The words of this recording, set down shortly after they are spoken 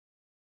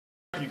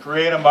You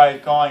create them by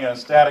calling a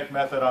static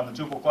method on the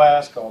tuple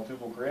class called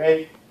tuple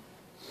create,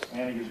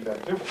 and it gives you back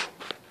a tuple.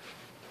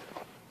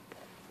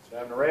 So I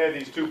have an array of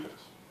these tuples.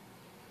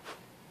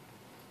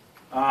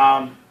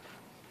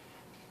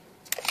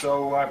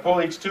 So I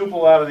pull each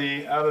tuple out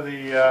of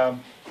the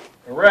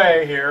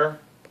array here,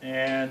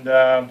 and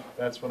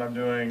that's what I'm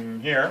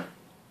doing here.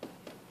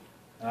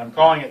 And I'm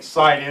calling it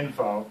site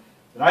info.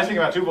 The nice thing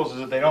about tuples is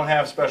that they don't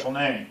have special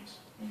names.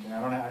 Okay?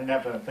 I didn't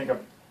have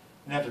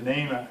to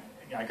name it.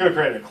 I could have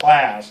created a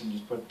class and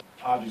just put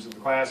objects of the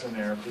class in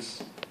there. But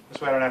this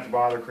way I don't have to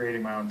bother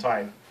creating my own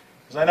type,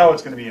 because I know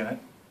what's going to be in it.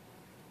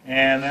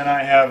 And then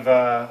I have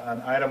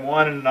an item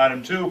 1 and an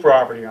item 2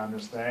 property on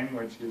this thing,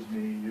 which gives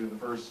me either the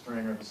first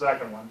string or the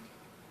second one.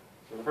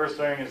 So the first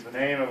string is the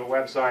name of a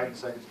website, and the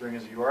second string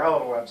is the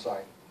URL of a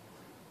website.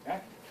 Okay?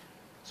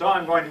 So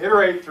I'm going to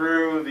iterate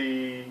through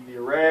the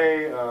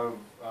array of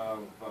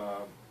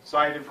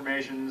site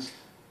informations,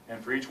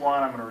 and for each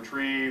one I'm going to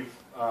retrieve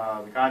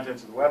the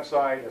contents of the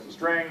website as a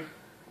string,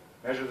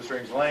 measure the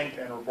string's length,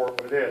 and report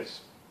what it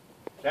is.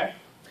 Okay?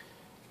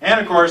 And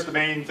of course, the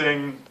main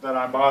thing that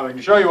I'm bothering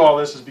to show you all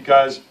this is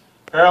because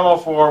parallel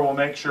for will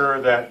make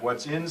sure that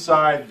what's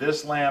inside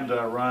this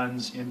lambda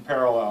runs in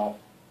parallel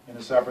in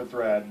a separate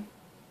thread,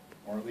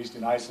 or at least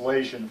in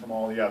isolation from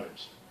all the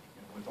others,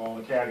 with all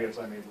the caveats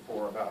I made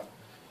before about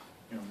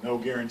no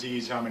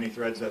guarantees how many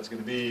threads that's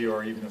going to be,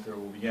 or even if there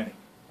will be any.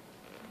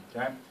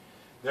 Okay?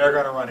 They're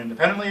going to run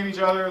independently of each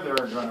other. They're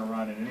going to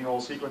run in any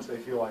old sequence they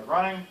feel like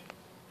running.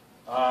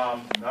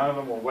 None of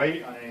them will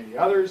wait on any of the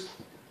others.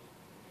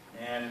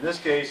 And in this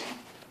case,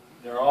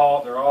 they're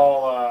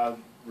all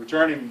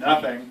returning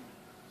nothing,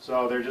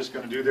 so they're just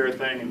going to do their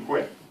thing and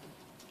quit.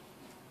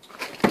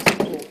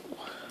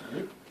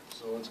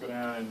 So let's go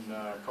down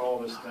and call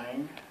this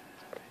thing.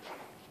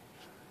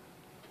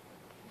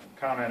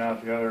 Comment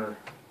out the other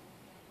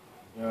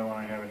one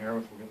I have in here,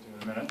 which we'll get to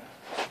in a minute.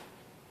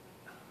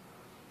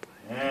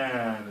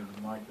 And it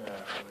didn't like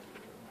that.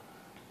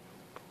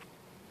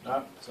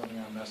 Nope, something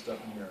I messed up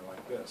in here,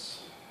 like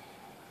this.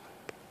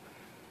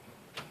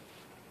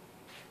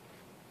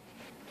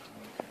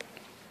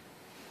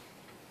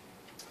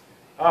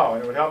 Oh,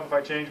 and it would help if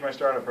I changed my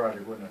startup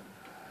project, wouldn't it?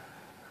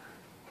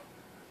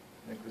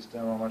 Make this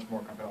demo much more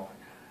compelling.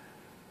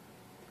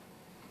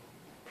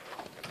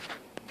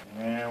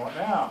 And what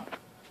now?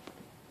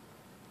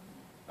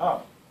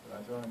 Oh, did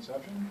I throw an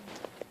exception?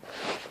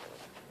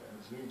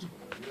 Zooks,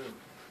 what did I do?